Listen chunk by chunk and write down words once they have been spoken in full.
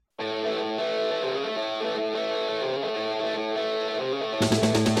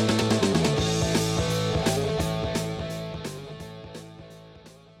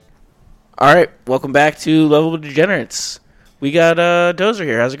All right, welcome back to Level Degenerates. We got Dozer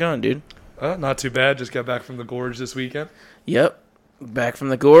here. How's it going, dude? Not too bad. Just got back from the gorge this weekend. Yep, back from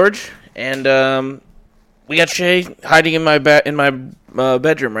the gorge, and we got Shay hiding in my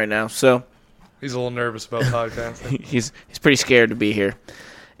bedroom right now. So he's a little nervous about podcasting. he's pretty scared to be here,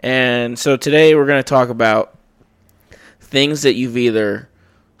 and so today we're going to talk about things that you've either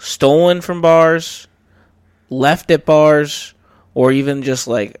stolen from bars, left at bars, or even just,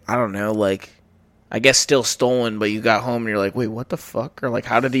 like, I don't know, like, I guess still stolen, but you got home and you're like, wait, what the fuck? Or, like,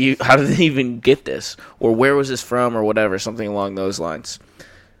 how did they even get this? Or where was this from? Or whatever, something along those lines.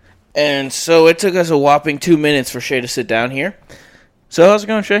 And so it took us a whopping 2 minutes for Shay to sit down here. So how's it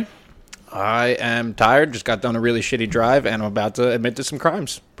going, Shay? I am tired, just got done a really shitty drive, and I'm about to admit to some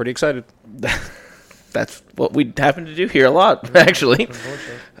crimes. Pretty excited. That's what we happen to do here a lot, actually.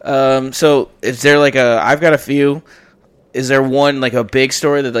 So is there, like, I've got a few. Is there one, like, a big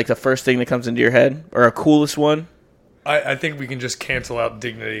story that, like, the first thing that comes into your head? Or a coolest one? I think we can just cancel out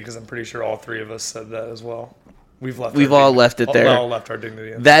dignity, because I'm pretty sure all three of us said that as well. We've all left it there. We all left our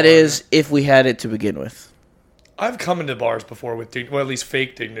dignity. That is, if we had it to begin with. I've come into bars before with at least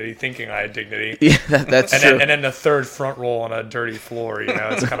fake dignity, thinking I had dignity. Yeah, that's true. And then the third front roll on a dirty floor,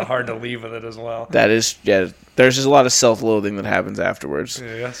 it's kind of hard to leave with it as well. That is, yeah, there's just a lot of self-loathing that happens afterwards.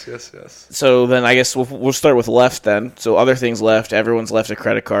 Yeah, yes. So then I guess we'll start with left then. So other things left, everyone's left a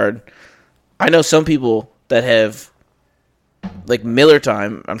credit card. I know some people that have, like Miller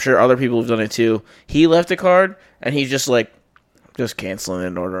Time, I'm sure other people have done it too. He left a card, and he's just like, just canceling it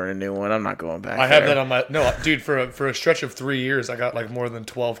and ordering a new one. I'm not going back. I have that on my... No, dude, for a stretch of 3 years, I got like more than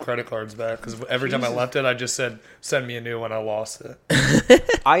 12 credit cards back. Because every time I left it, I just said, send me a new one. I lost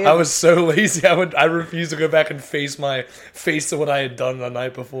it. I was so lazy. I refused to go back and face to what I had done the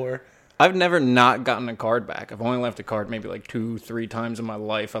night before. I've never not gotten a card back. I've only left a card maybe like 2-3 times in my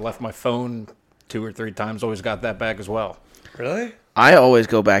life. I left my phone 2 or 3 times. Always got that back as well. Really? I always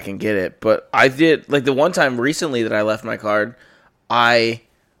go back and get it. But I did... Like the one time recently that I left my card... I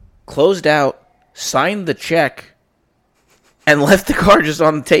closed out, signed the check, and left the card just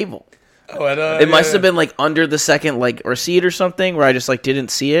on the table. Oh, it must have been like under the second like receipt or something where I just like didn't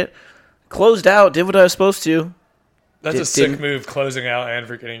see it. Closed out, did what I was supposed to. That's a sick move, closing out and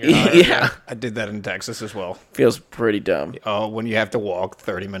forgetting your card. Yeah. I did that in Texas as well. Feels pretty dumb. Oh, when you have to walk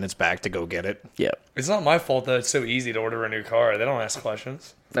 30 minutes back to go get it. Yeah. It's not my fault that it's so easy to order a new car. They don't ask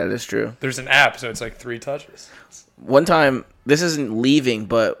questions. That is true. There's an app, so it's like 3 touches. One time, this isn't leaving,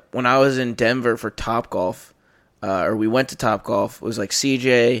 but when I was in Denver for Topgolf, or we went to Topgolf, it was like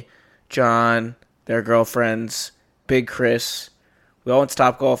CJ, John, their girlfriends, Big Chris. We all went to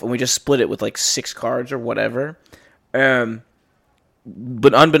Topgolf, and we just split it with like 6 cards or whatever. But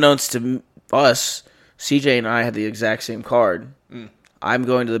unbeknownst to us, CJ and I had the exact same card. I'm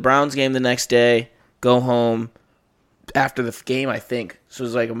going to the Browns game the next day, go home after the game, I think. So it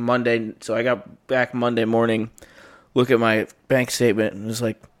was like a Monday. So I got back Monday morning, look at my bank statement, and it was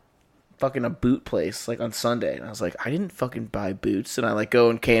like fucking a boot place, like on Sunday. And I was like, I didn't fucking buy boots. And I like go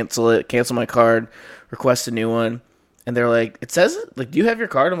and cancel my card, request a new one. And they're like, it says, like, do you have your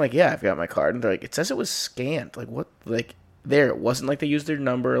card? I'm like, yeah, I've got my card. And they're like, it says it was scanned. Like, what? Like, there. It wasn't like they used their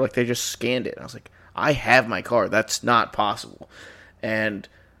number. Like, they just scanned it. And I was like, I have my card. That's not possible. And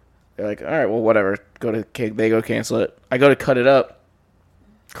they're like, all right, well, whatever. They go cancel it. I go to cut it up.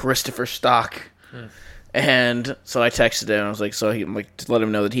 Christopher Stock. And so I texted him. I was like, I'm like, to let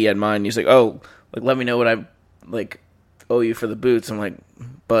him know that he had mine. He's like, oh, like, let me know what I, like, owe you for the boots. I'm like,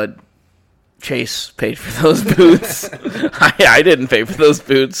 bud, Chase paid for those boots. I didn't pay for those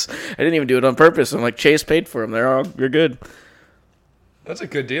boots. I didn't even do it on purpose. I'm like, Chase paid for them. You're good. That's a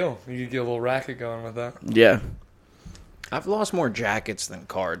good deal. You could get a little racket going with that. Yeah. I've lost more jackets than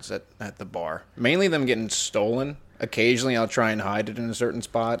cards at the bar. Mainly them getting stolen. Occasionally I'll try and hide it in a certain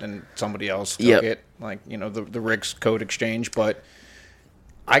spot and somebody else took it. Like, the Rick's Code Exchange. But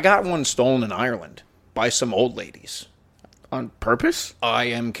I got one stolen in Ireland by some old ladies. On purpose? I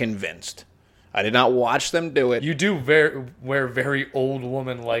am convinced. I did not watch them do it. You do wear very old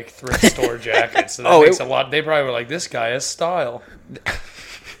woman-like thrift store jackets. So that makes a lot. They probably were like, this guy has style.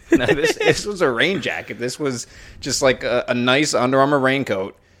 No, this was a rain jacket. This was just like a nice Under Armour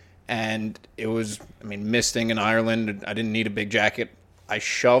raincoat. And it was, misting in Ireland. I didn't need a big jacket. I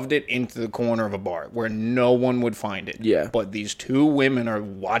shoved it into the corner of a bar where no one would find it. Yeah. But these 2 women are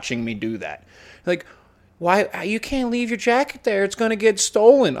watching me do that. Like, why? You can't leave your jacket there. It's going to get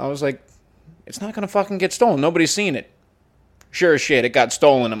stolen. I was like, it's not going to fucking get stolen. Nobody's seen it. Sure as shit, it got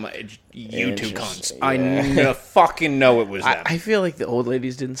stolen. I'm like, you two cunts. Yeah. I fucking know it was them. I feel like the old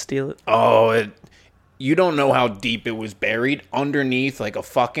ladies didn't steal it. Oh, you don't know how deep it was buried underneath like a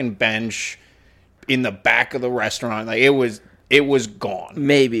fucking bench in the back of the restaurant. Like it was gone.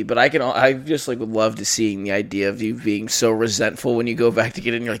 Maybe, but I just like would love to see the idea of you being so resentful when you go back to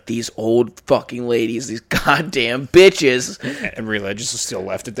get in. You're like, these old fucking ladies, these goddamn bitches. And really, I just still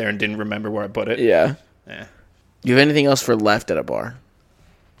left it there and didn't remember where I put it. Yeah. You have anything else for left at a bar?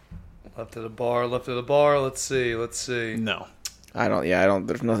 Left at a bar. Let's see. No. I don't.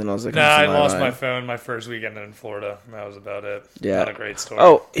 There's nothing else that comes to I my lost mind. my phone my first weekend in Florida. That was about it. Yeah. Not a great story.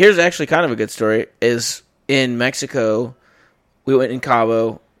 Oh, here's actually kind of a good story. Is in Mexico, we went in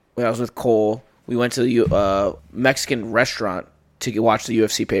Cabo when I was with Cole. We went to the Mexican restaurant to watch the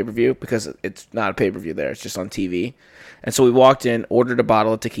UFC pay-per-view because it's not a pay-per-view there. It's just on TV. And so we walked in, ordered a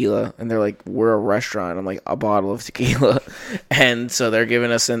bottle of tequila, and they're like, we're a restaurant. I'm like, a bottle of tequila. And so they're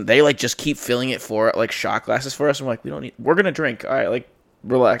giving us, and they like just keep filling it for like shot glasses for us. I'm like, we're going to drink. All right, like,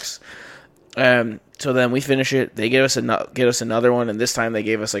 relax. So then we finish it. They get us another one, and this time they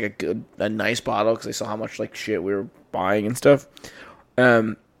gave us like a nice bottle because they saw how much like shit we were buying and stuff.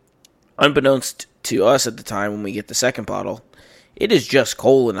 Unbeknownst to us at the time when we get the second bottle, it is just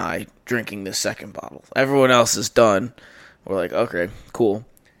Cole and I drinking this second bottle. Everyone else is done. We're like, okay, cool.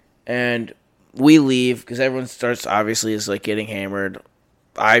 And we leave because everyone starts, obviously, is like getting hammered.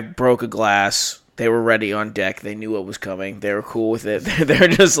 I broke a glass. They were ready on deck. They knew what was coming. They were cool with it. They're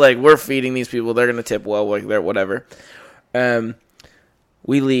just like, we're feeding these people. They're going to tip well, like, they're whatever.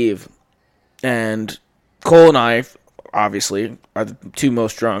 We leave. And Cole and I, obviously, are the two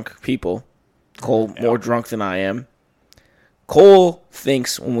most drunk people. Cole, more drunk than I am. Cole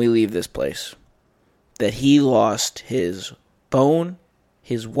thinks when we leave this place that he lost his phone,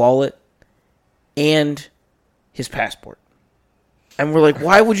 his wallet, and his passport. And we're like,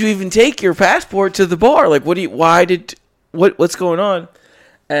 why would you even take your passport to the bar? Like, what's going on?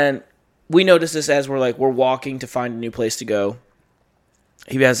 And we notice this as we're walking to find a new place to go.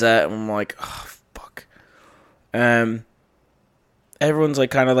 He has that, and I'm like, oh, fuck. Everyone's like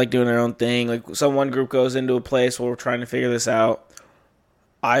kind of like doing their own thing. Like one group goes into a place where we're trying to figure this out.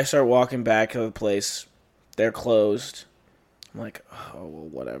 I start walking back to the place. They're closed. I'm like, oh, well,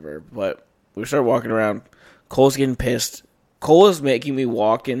 whatever. But we start walking around. Cole's getting pissed. Cole is making me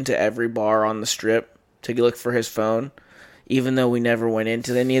walk into every bar on the strip to look for his phone, even though we never went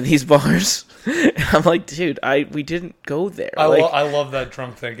into any of these bars. I'm like, dude, we didn't go there. I love that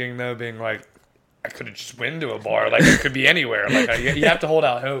drunk thinking, though, being like, I could have just went to a bar. Like, it could be anywhere. Like, you have to hold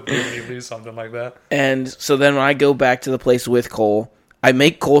out hope when you lose something like that. And so then when I go back to the place with Cole, I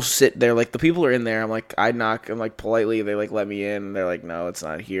make Cole sit there. Like, the people are in there. I'm like, I knock. I'm like, politely, they like let me in. And they're like, no, it's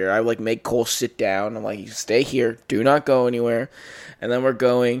not here. I like make Cole sit down. I'm like, you stay here. Do not go anywhere. And then we're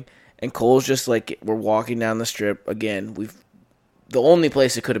going. And Cole's just like, we're walking down the strip. Again, the only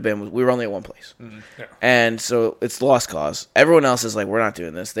place it could have been was we were only at one place. Mm-hmm. Yeah. And so it's lost cause. Everyone else is like, we're not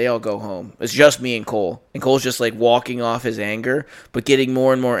doing this. They all go home. It's just me and Cole. And Cole's just like walking off his anger, but getting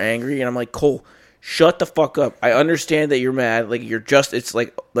more and more angry. And I'm like, Cole, shut the fuck up. I understand that you're mad. Like, it's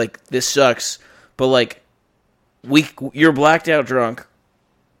like this sucks. But like, you're blacked out drunk.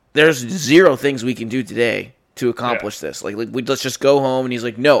 There's zero things we can do today to accomplish this. Like let's just go home. And he's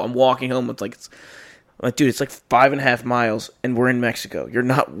like, no, I'm walking home. It's like, dude, it's like 5.5 miles, and we're in Mexico. You're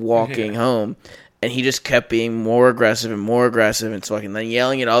not walking home. And he just kept being more aggressive and fucking then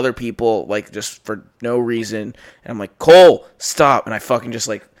yelling at other people, like, just for no reason. And I'm like, Cole, stop. And I fucking just,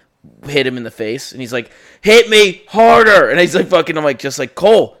 like, hit him in the face. And he's like, hit me harder. And he's like, fucking, I'm like, just like,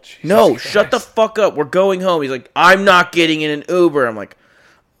 Cole, no, shut the fuck up. We're going home. He's like, I'm not getting in an Uber. I'm like,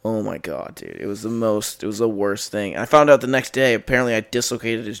 oh my God, dude. It was the worst thing. I found out the next day, apparently I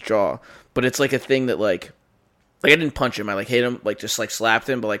dislocated his jaw. But it's like a thing that like I didn't punch him. I like hit him, like just like slapped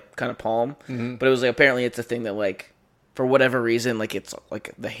him, but like kind of palm. Mm-hmm. But it was like apparently it's a thing that like for whatever reason, like it's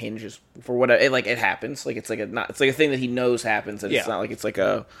like the hinges for whatever it happens. Like it's like a thing that he knows happens, and it's not like it's like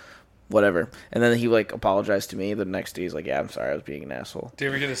a whatever. And then he like apologized to me the next day. He's like, yeah, I'm sorry, I was being an asshole. Did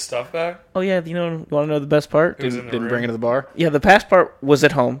you ever get his stuff back? Oh yeah, you want to know the best part? Didn't bring it to the bar. Yeah, the passport was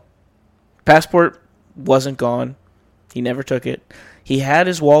at home. Passport wasn't gone. He never took it. He had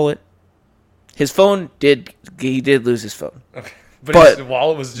his wallet. His phone he did lose his phone. Okay. But his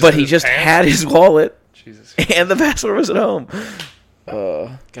wallet was just he just had his wallet. Jesus. And the passport was at home.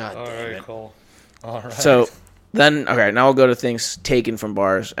 God. All right, cool. All right. So then, okay, now we'll go to things taken from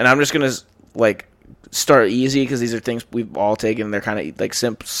bars. And I'm just going to, like, start easy because these are things we've all taken. They're kind of, like,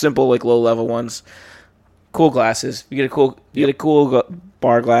 simple, like, low-level ones. Cool glasses. You get a cool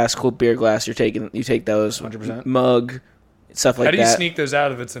bar glass, cool beer glass. You take those. 100%. Mug. stuff like that. How do you sneak those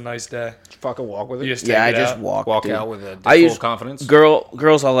out if it's a nice day? Fucking walk with it. You just take it just out? walk dude. out with a I full use confidence.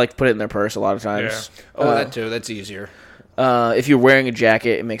 Girls, I'll like put it in their purse a lot of times. Yeah. Oh, that too. That's easier. If you're wearing a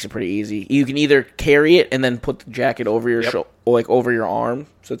jacket, it makes it pretty easy. You can either carry it and then put the jacket over your over your arm,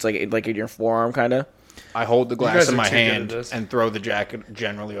 so it's like in your forearm, kind of. I hold the glass in my hand this. and throw the jacket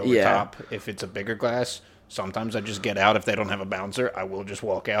generally over top. If it's a bigger glass, sometimes I just get out. If they don't have a bouncer, I will just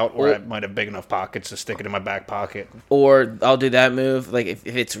walk out, or I might have big enough pockets to stick it in my back pocket. Or I'll do that move. Like if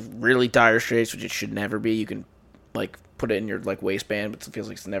it's really dire straits, which it should never be, you can like put it in your like waistband, but it feels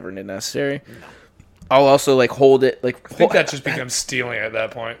like it's never necessary. No. I'll also like hold it. Like I think that just becomes stealing at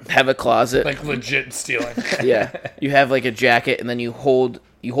that point. Have a closet, like legit stealing. Yeah, you have like a jacket, and then you hold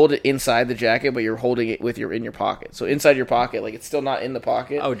it inside the jacket, but you're holding it in your pocket. So inside your pocket, like it's still not in the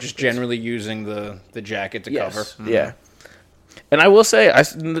pocket. Oh, just generally using the jacket to cover. Mm-hmm. Yeah. And I will say,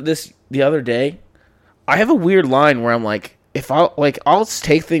 this the other day, I have a weird line where I'm like, I'll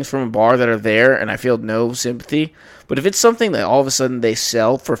take things from a bar that are there, and I feel no sympathy. But if it's something that all of a sudden they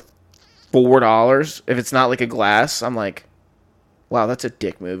sell for $4, if it's not like a glass, I'm like, wow, that's a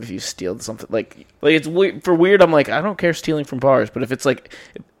dick move if you steal something. Like it's weird. For weird, I'm like, I don't care stealing from bars. But if it's like,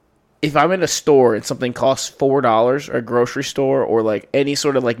 if I'm in a store and something costs $4, or a grocery store, or like any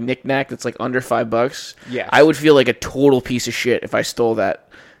sort of like knickknack that's like under $5, yeah, I would feel like a total piece of shit if I stole that.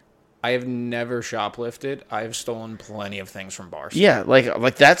 I have never shoplifted. I've stolen plenty of things from bars. Yeah,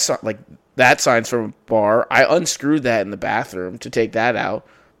 like that's like that sign's from a bar. I unscrewed that in the bathroom to take that out.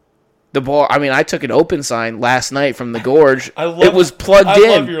 The bar. I mean, I took an open sign last night from the Gorge. It was plugged in.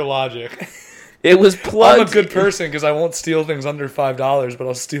 I love your logic. It was plugged. I'm a good person because I won't steal things under $5, but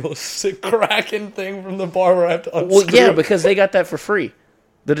I'll steal a sick Kraken thing from the bar where I have to unscrew. Well, yeah, because they got that for free.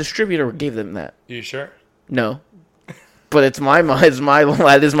 The distributor gave them that. You sure? No, but that is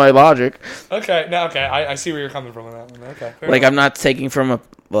my logic. Okay, I see where you're coming from on that one. Okay, fair like enough. I'm not taking from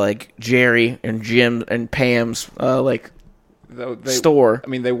like Jerry and Jim and Pam's store. I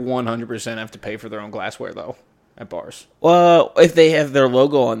mean, they 100% have to pay for their own glassware though at bars. Well, if they have their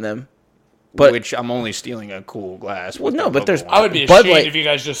logo on them. But, which I'm only stealing a cool glass. Well, no, but there's. I would be ashamed if you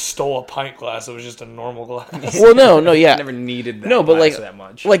guys just stole a pint glass that was just a normal glass. Well, no, yeah. I never needed that. No, but glass that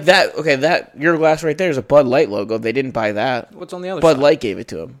much. Like that. Okay, that your glass right there is a Bud Light logo. They didn't buy that. What's on the other Bud side? Light gave it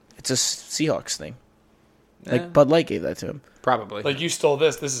to him. It's a Seahawks thing. Like Bud Light gave that to him. Probably. Like you stole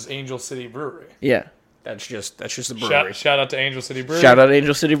this. This is Angel City Brewery. Yeah. That's just the brewery. Shout out to Angel City Brewery. Shout out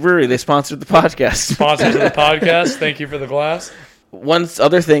Angel City Brewery. They sponsored the podcast. Sponsors of the podcast. Thank you for the glass. One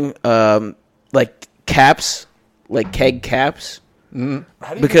other thing, like caps, like keg caps. Mm-hmm.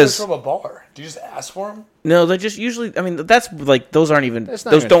 How do you get those from a bar? Do you just ask for them? No, they're just usually. I mean, that's like those aren't even.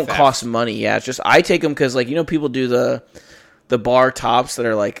 Those don't cost money. Yeah, it's just I take them because people do the bar tops that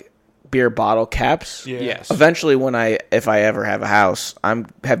are like beer bottle caps. Yeah. Yes. Eventually, if I ever have a house,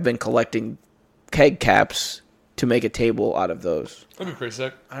 have been collecting keg caps to make a table out of those. That'd be pretty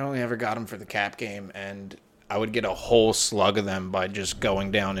sick. I only ever got them for the cap game, and I would get a whole slug of them by just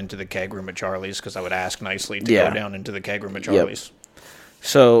going down into the keg room at Charlie's because I would ask nicely to go down into the keg room at Charlie's. Yep.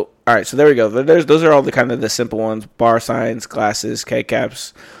 So, all right, so there we go. Those are all the kind of the simple ones: bar signs, glasses, keg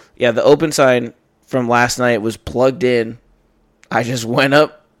caps. Yeah, the open sign from last night was plugged in. I just went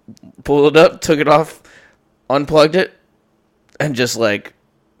up, pulled it up, took it off, unplugged it, and just like.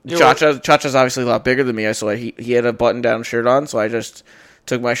 Chacha's obviously a lot bigger than me, so he had a button-down shirt on, so I just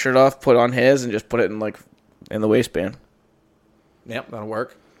took my shirt off, put on his, and just put it in the waistband. Yep, that'll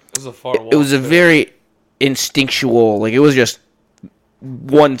work. This is a far walk. It was a very instinctual, like it was just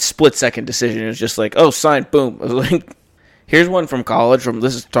one split-second decision. It was just like, oh, sign, boom. I was like, here's one from college.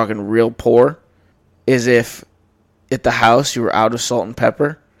 This is talking real poor. Is if at the house you were out of salt and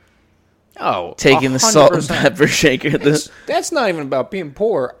pepper. Oh, taking 100%. The salt and pepper shaker. That's not even about being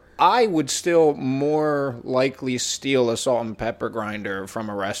poor. I would still more likely steal a salt and pepper grinder from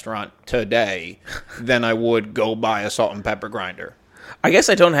a restaurant today than I would go buy a salt and pepper grinder. I guess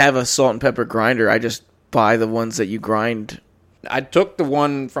I don't have a salt and pepper grinder. I just buy the ones that you grind. I took the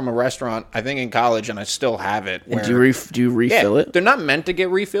one from a restaurant, I think in college, and I still have it. And do you refill it? They're not meant to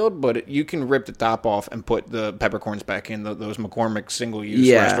get refilled, but you can rip the top off and put the peppercorns back in those McCormick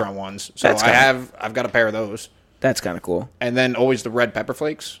single-use restaurant ones. So I've got a pair of those. That's kind of cool. And then always the red pepper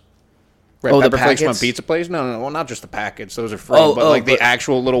flakes. Pepper flakes from a pizza place? No. Well, not just the packets. Those are free. But the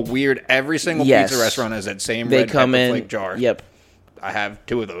actual little weird, every single pizza restaurant has that same red pepper flake jar. Yep. I have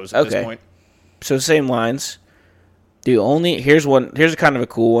 2 of those at this point. So same lines. Here's a kind of a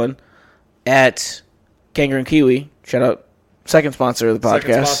cool one. At Kangaroo and Kiwi, shout out, second sponsor of the podcast.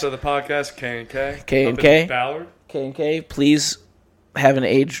 Second sponsor of the podcast, K&K. K&K. Ballard. K&K, please have an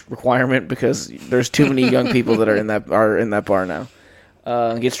age requirement because there's too many young people that are in that bar now.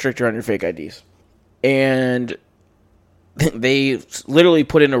 Get stricter on your fake IDs. And they literally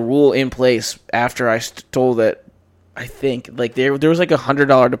put in a rule in place after I told that. I think like there was like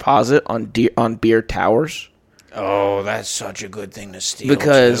 $100 deposit on beer towers. Oh, that's such a good thing to steal.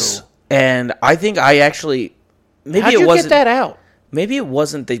 Because and I think I actually how'd you get that out? Maybe it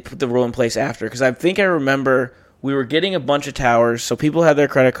wasn't they put the rule in place after, because I think I remember we were getting a bunch of towers, so people had their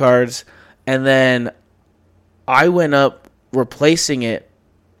credit cards, and then I went up replacing it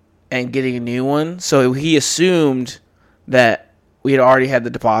and getting a new one. So he assumed that we had already had the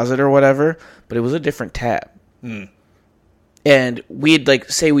deposit or whatever, but it was a different tab. And we'd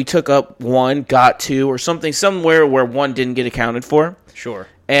like say we took up one, got two, or something somewhere where one didn't get accounted for. Sure.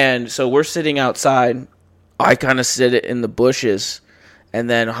 And so we're sitting outside. I kind of sit it in the bushes, and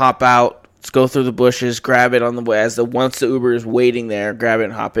then hop out, let's go through the bushes, grab it on the way once the Uber is waiting there, grab it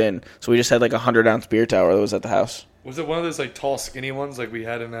and hop in. So we just had like a 100-ounce beer tower that was at the house. Was it one of those like tall, skinny ones like we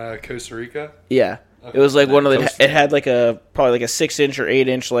had in Costa Rica? Yeah, okay. It was like one of the. It had like probably like a 6-inch or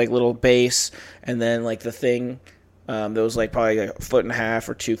 8-inch like little base, and then like the thing that was like probably like a 1.5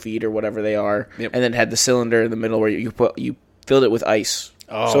 or 2 feet or whatever they are, and then it had the cylinder in the middle where you filled it with ice.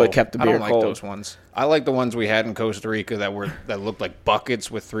 So it kept the beer cold. I don't like those ones. I like the ones we had in Costa Rica that looked like buckets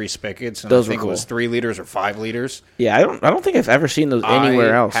with 3 spigots. And those I think were cool. It was 3 liters or 5 liters. Yeah, I don't think I've ever seen those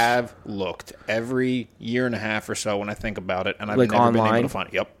anywhere else. I have looked every year and a half or so when I think about it, and I've like never online? been able to find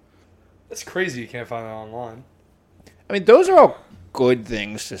it. Yep. That's crazy you can't find it online. I mean, those are all good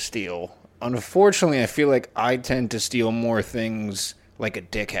things to steal. Unfortunately, I feel like I tend to steal more things like a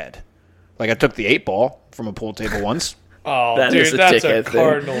dickhead. Like I took the 8-ball from a pool table once. Oh, that dude, that's a thing.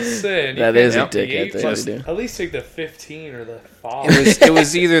 cardinal sin. That is a dickhead thing to do. At least take the 15 or the 5. It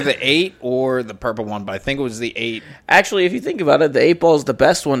was either the 8 or the purple one, but I think it was the 8. Actually, if you think about it, the 8-ball is the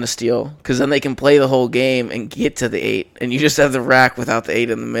best one to steal, because then they can play the whole game and get to the 8, and you just have the rack without the 8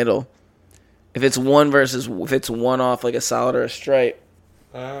 in the middle. If it's one off like a solid or a stripe.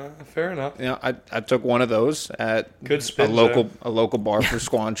 Fair enough. Yeah, I took one of those at good spin a local bar for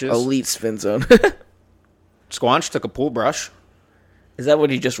squanches. Elite spin zone. Squanch took a pool brush. Is that what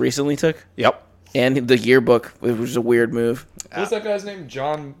he just recently took? Yep. And the yearbook, which was a weird move. What's that guy's name?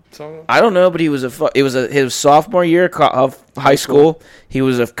 John something? I don't know, but it was his sophomore year of high school. He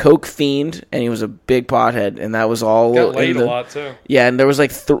was a coke fiend, and he was a big pothead, and that was all. Got laid a lot too. Yeah, and there was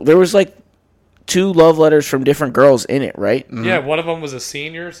like 2 love letters from different girls in it, right? Mm-hmm. Yeah, one of them was a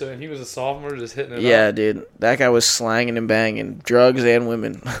senior, so he was a sophomore, just hitting it up. Yeah, dude, that guy was slanging and banging, drugs and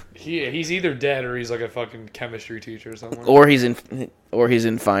women. He's either dead or he's like a fucking chemistry teacher or something. or he's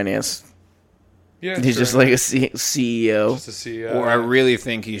in finance. Yeah, he's just like a CEO. Just a CEO. Or I really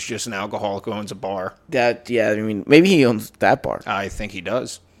think he's just an alcoholic who owns a bar. I mean, maybe he owns that bar. I think he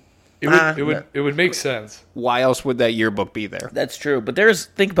does. It would make sense. Why else would that yearbook be there? That's true, but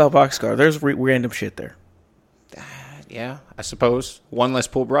think about Boxcar. There's random shit there. Yeah, I suppose. One less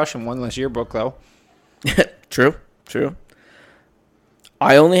pool brush and one less yearbook, though. True.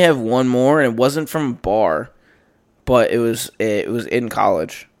 I only have one more, and it wasn't from a bar, but it was in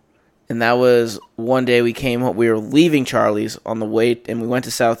college. And that was one day we were leaving Charlie's on the way, and we went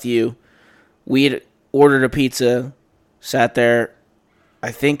to South U. We had ordered a pizza, sat there,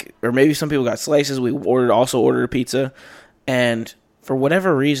 I think, or maybe some people got slices. We also ordered a pizza, and for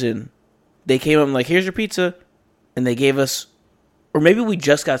whatever reason, they came up and like, here's your pizza, and they gave us, or maybe we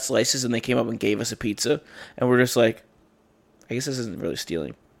just got slices and they came up and gave us a pizza, and we're just like, I guess this isn't really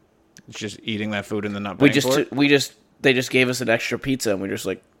stealing. It's just eating that food and then not paying for it? They just gave us an extra pizza, and we're just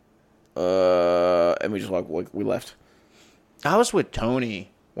like, and we just we left. I was with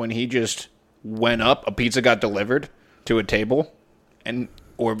Tony when he just went up, a pizza got delivered to a table,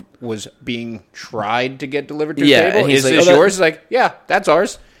 or was being tried to get delivered to a table. And he's Is this yours? He's like, yeah, that's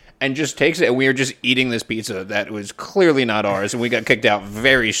ours. And just takes it, and we were just eating this pizza that was clearly not ours, and we got kicked out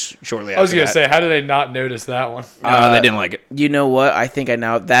very shortly after that. I was going to say, how did they not notice that one? They didn't like it. You know what? I think I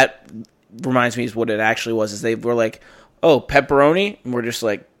now, that reminds me of what it actually was, is they were like, oh, pepperoni? And we're just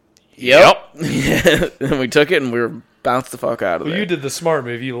like, yep. And we took it, and we were bounced the fuck out of there. You did the smart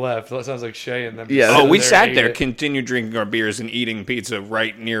move. You left. That sounds like Shay and them. Yeah. We sat there, continued drinking our beers and eating pizza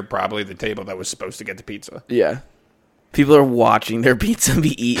right near probably the table that was supposed to get the pizza. Yeah. People are watching their pizza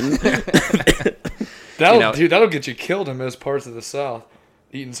be eaten. That'll get you killed in most parts of the South.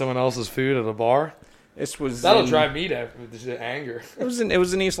 Eating someone else's food at a bar. That'll drive me to anger. It was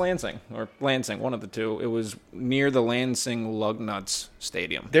in East Lansing, or Lansing, one of the two. It was near the Lansing Lugnuts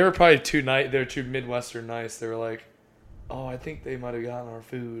Stadium. They were probably too Midwestern nice. They were like, oh, I think they might have gotten our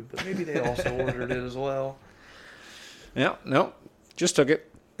food, but maybe they also ordered it as well. Yeah, no. Just took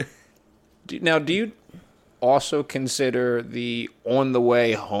it. Now, do you also consider the on the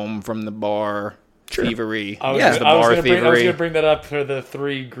way home from the bar thievery? I was going to bring that up for the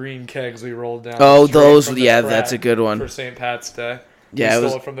 3 green kegs we rolled down. Oh, those, that's a good one. For St. Pat's Day. Yeah, we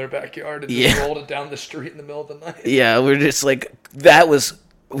stole it from their backyard and just rolled it down the street in the middle of the night. Yeah, we were just like,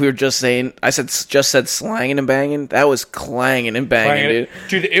 we were just saying, just said slanging and banging. That was clanging and banging,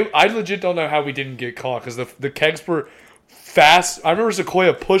 dude. I legit don't know how we didn't get caught because the kegs were fast. I remember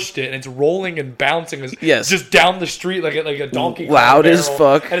Sequoia pushed it and it's rolling and bouncing just down the street like a donkey. Loud as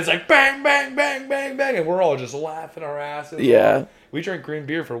fuck. And it's like bang, bang, bang, bang, bang. And we're all just laughing our asses off. We drank green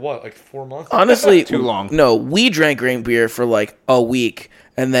beer for what, like 4 months? Honestly, too long. No, we drank green beer for like a week.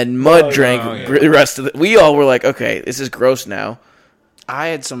 And then Mud drank the rest of it. We all were like, okay, this is gross now. I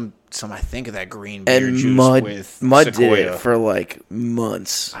had some I think of that green beer and juice Mud with Mud Sequoia. did it for like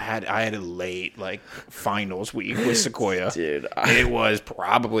months. I had a late finals week with Sequoia. Dude, it was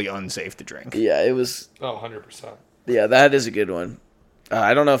probably unsafe to drink. Yeah, it was. 100%. Yeah, that is a good one.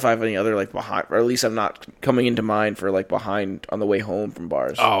 I don't know if I have any other behind, or at least I'm not coming into mind for behind on the way home from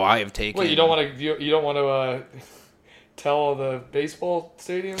bars. Oh, I have taken. Wait, you don't want to tell the baseball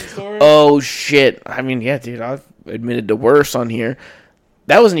stadium story? Oh shit! I mean, yeah, dude, I've admitted to worse on here.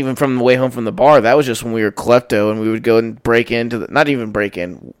 That wasn't even from the way home from the bar. That was just when we were klepto and we would go and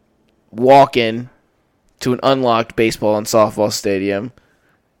walk in to an unlocked baseball and softball stadium.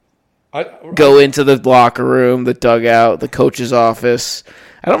 Go into the locker room, the dugout, the coach's office.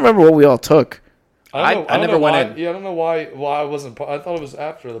 I don't remember what we all took. I never went in. Yeah, I don't know why I wasn't. I thought it was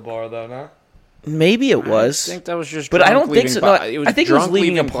after the bar though. No. Maybe it was. I think that was just. But I don't think so. No, I think it was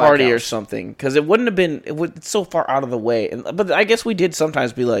leaving a party Blackhouse or something because it wouldn't have been. It's so far out of the way. But I guess we did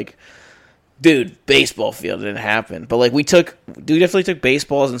sometimes be like, "Dude, baseball field didn't happen." But we definitely took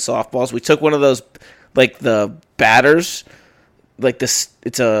baseballs and softballs. We took one of those, the batters.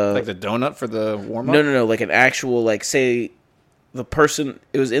 It's a the donut for the warm up. No, like an actual say the person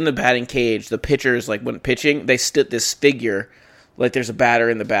it was in the batting cage. The pitcher is when pitching, they stood this figure there's a batter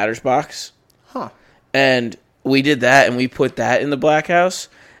in the batter's box. Huh. And we did that, and we put that in the Black House,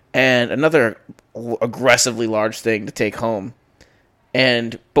 and another aggressively large thing to take home.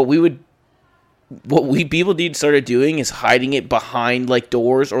 But people started doing is hiding it behind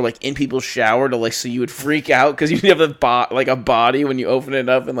doors or in people's shower to so you would freak out because you have a body when you open it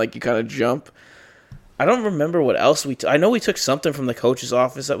up and you kind of jump. I don't remember what else we took. I know we took something from the coach's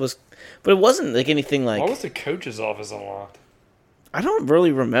office but it wasn't anything Why was the coach's office unlocked? I don't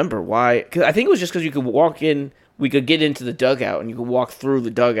really remember why. Cause I think it was just because you could walk in. We could get into the dugout and you could walk through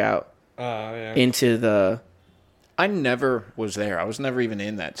the dugout into the. I never was there. I was never even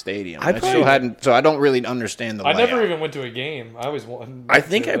in that stadium. I still hadn't, so I don't really understand the layout. I never even went to a game. I always went. I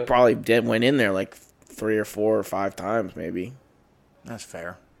think I probably went in there 3 or 4 or 5 times, maybe. That's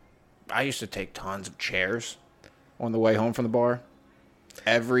fair. I used to take tons of chairs on the way home from the bar.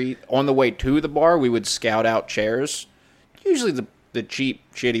 On the way to the bar, we would scout out chairs. Usually the cheap,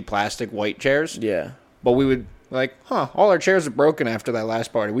 shitty plastic white chairs. Yeah. But we would all our chairs are broken after that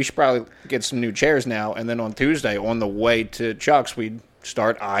last party. We should probably get some new chairs now. And then on Tuesday, on the way to Chuck's, we'd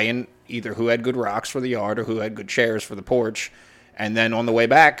start eyeing either who had good rocks for the yard or who had good chairs for the porch. And then on the way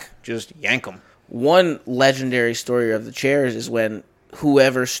back, just yank them. One legendary story of the chairs is when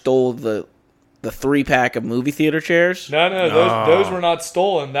whoever stole the 3-pack of movie theater chairs. No. Those were not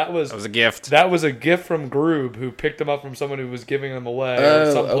stolen. That was a gift. That was a gift from Groob, who picked them up from someone who was giving them away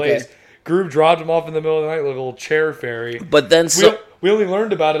or someplace. Okay. Groob dropped them off in the middle of the night like a little chair fairy. But then we only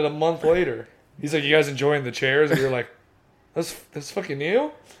learned about it a month later. He's like, "You guys enjoying the chairs?" And we were like, "That's fucking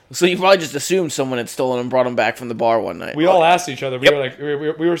new." So you probably just assumed someone had stolen them and brought them back from the bar one night. We all asked each other. We were like,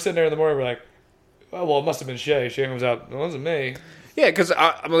 we were sitting there in the morning. We're like, "Oh, well, it must have been Shay." Shay comes out. It wasn't me. Yeah, because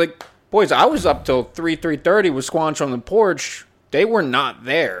I'm like, boys, I was up till 3:30 with Squanch on the porch. They were not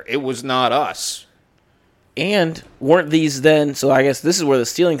there. It was not us. And weren't these then? So I guess this is where the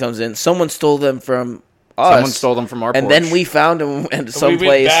stealing comes in. Someone stole them from us. Someone stole them from our porch. And then we found them at some place. We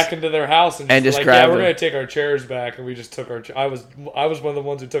went back into their house and just grabbed them. We're going to take our chairs back. And we just took our I was one of the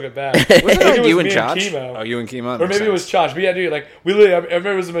ones who took it back. Wasn't it you and Chach? Oh, you and Kimo? Or maybe it was Chach. But yeah, dude, we literally, I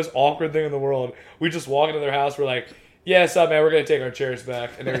remember it was the most awkward thing in the world. We just walk into their house. We're like, "Yeah, what's up, man? We're going to take our chairs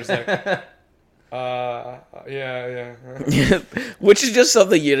back." And they were just like... yeah. Which is just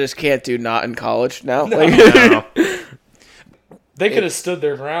something you just can't do not in college now. No. They could have stood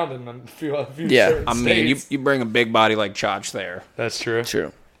their ground in a few I mean, you bring a big body like Chach there. That's true.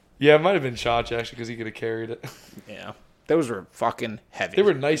 True. Yeah, it might have been Chach, actually, because he could have carried it. Yeah. Those were fucking heavy. They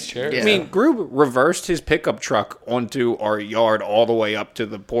were nice chairs. I mean, Grube reversed his pickup truck onto our yard all the way up to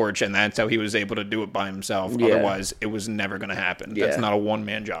the porch, and that's how he was able to do it by himself. Yeah. Otherwise, it was never going to happen. Yeah. That's not a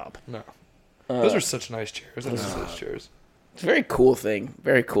one-man job. No. Those are such nice chairs. I love those chairs. It's a very cool thing.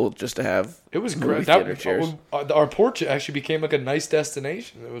 Very cool just to have. It was great. Our porch actually became like a nice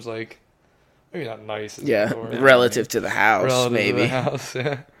destination. It was like, maybe not nice. Relative to the house, relative maybe. To the house,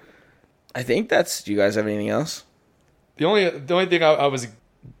 yeah. I think that's. Do you guys have anything else? The only thing I was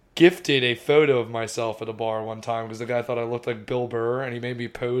gifted a photo of myself at a bar one time because the guy thought I looked like Bill Burr, and he made me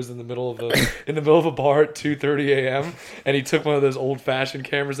pose in the middle of a bar at 2:30 a.m. And he took one of those old fashioned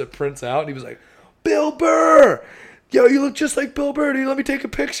cameras that prints out, and he was like, "Bill Burr, yo, you look just like Bill Burr. Let me take a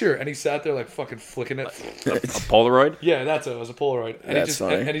picture." And he sat there like fucking flicking it. A Polaroid? Yeah, that's it. It was a Polaroid. And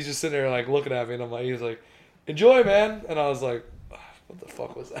he's just sitting there like looking at me, and he's like, "Enjoy, man." And I was like, "What the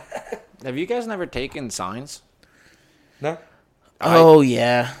fuck was that?" Have you guys never taken signs? No.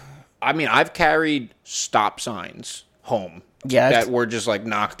 Yeah. I mean, I've carried stop signs home. Yeah. That were just like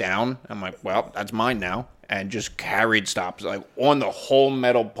knocked down. I'm like, well, that's mine now. And just carried stops like on the whole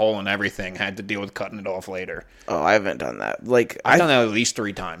metal pole and everything. Had to deal with cutting it off later. Oh, I haven't done that. Like I've done that at least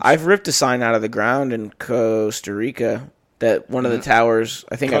 3 times. I've ripped a sign out of the ground in Costa Rica that one of the towers,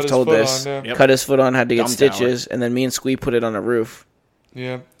 I think I've told this, cut his foot on, had to get stitches, and then me and Squee put it on a roof.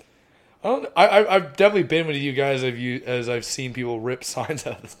 Yeah. I've definitely been with you guys as I've seen people rip signs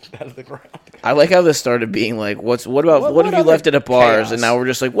out of the ground. I like how this started being like, what have you left at a bars, chaos? And now we're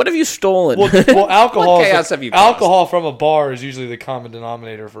just like, what have you stolen? Well, alcohol from a bar is usually the common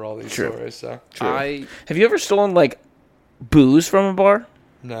denominator for all these stories. So. True. Have you ever stolen like booze from a bar?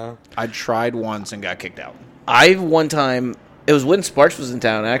 No. I tried once and got kicked out. One time, it was when Sparks was in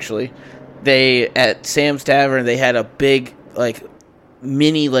town. Actually, at Sam's Tavern they had a big like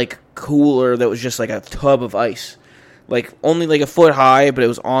mini like cooler that was just like a tub of ice, like only like a foot high, but it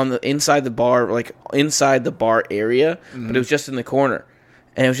was inside the bar, like inside the bar area, but it was just in the corner,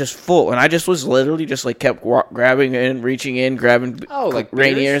 and it was just full, and I just was literally just like kept grabbing in, reaching in, grabbing like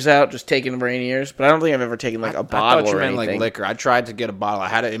Rainiers out, just taking Rainiers, but I don't think I've ever taken like a bottle or anything. Like liquor. I tried to get a bottle. I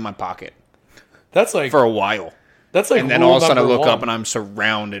had it in my pocket. That's like for a while. That's like, and then all of a sudden I look up and I'm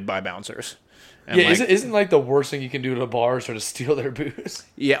surrounded by bouncers. And isn't like the worst thing you can do at a bar is sort of steal their booze?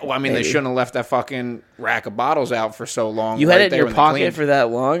 Yeah, well, I mean, They shouldn't have left that fucking rack of bottles out for so long. You had it in your pocket for that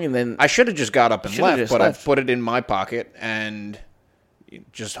long, and then I should have just got up and left, but I put it in my pocket and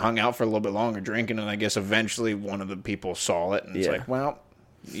just hung out for a little bit longer drinking, and I guess eventually one of the people saw it, and it's like, well,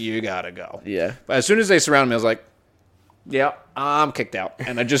 you gotta go. Yeah. But as soon as they surrounded me, I was like, yeah, I'm kicked out,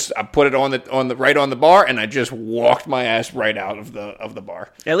 and I put it on the bar, and I just walked my ass right out of the bar.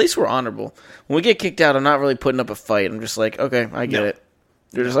 At least we're honorable. When we get kicked out, I'm not really putting up a fight. I'm just like, okay, I get it.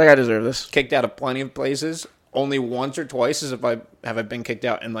 You're just like, I deserve this. Kicked out of plenty of places. Only once or twice have I been kicked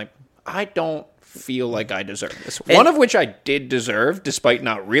out, and like I don't feel like I deserve this. One of which I did deserve, despite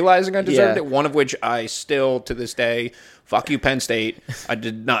not realizing I deserved it. One of which I still, to this day, fuck you, Penn State, I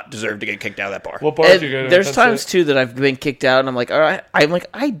did not deserve to get kicked out of that bar. What bar did you go to? There's times, too, that I've been kicked out, and I'm like, all right,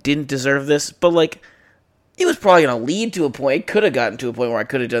 I didn't deserve this, but, like, it was probably going to lead to a point. It could have gotten to a point where I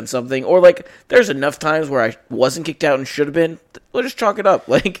could have done something. Or, like, there's enough times where I wasn't kicked out and should have been. We'll just chalk it up.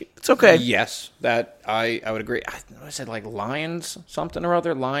 Like, it's okay. Yes, that I would agree. I said, like, Lions something or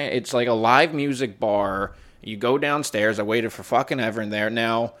other. It's like a live music bar. You go downstairs. I waited for fucking ever in there.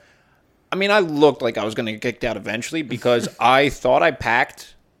 Now, I mean, I looked like I was going to get kicked out eventually because I thought I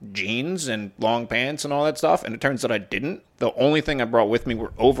packed jeans and long pants and all that stuff, and it turns out I didn't. The only thing I brought with me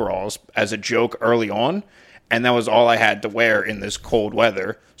were overalls as a joke early on, and that was all I had to wear in this cold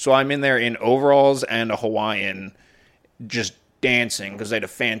weather. So I'm in there in overalls and a Hawaiian just dancing because they had a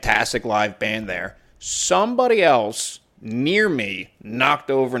fantastic live band there. Somebody else near me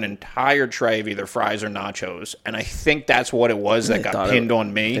knocked over an entire tray of either fries or nachos, and I think that's what it was that got pinned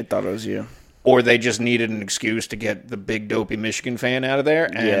on me. They thought it was you. Or they just needed an excuse to get the big dopey Michigan fan out of there,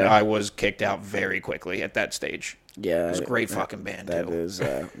 and I was kicked out very quickly at that stage. Yeah. It was a great fucking band,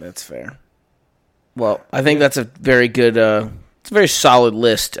 too. That's fair. Well, I think that's a very good, it's a very solid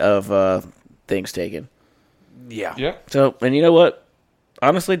list of things taken. Yeah. Yeah. So, and you know what?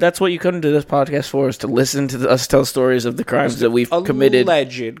 Honestly, that's what you come to this podcast for, is to listen to us tell stories of the crimes that we've committed.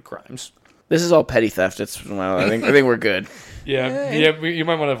 Alleged crimes. This is all petty theft. I think we're good. Yeah. You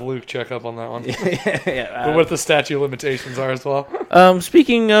might want to have Luke check up on that one. But what the statute of limitations are as well.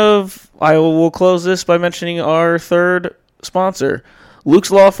 Speaking of, I will close this by mentioning our third sponsor, Luke's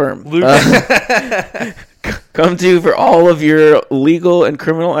Law Firm. Come to you for all of your legal and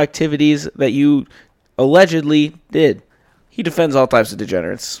criminal activities that you allegedly did. He defends all types of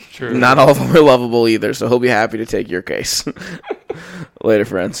degenerates. True. Not all of them are lovable either, so he'll be happy to take your case. Later,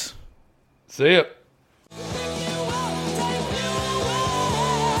 friends. See ya.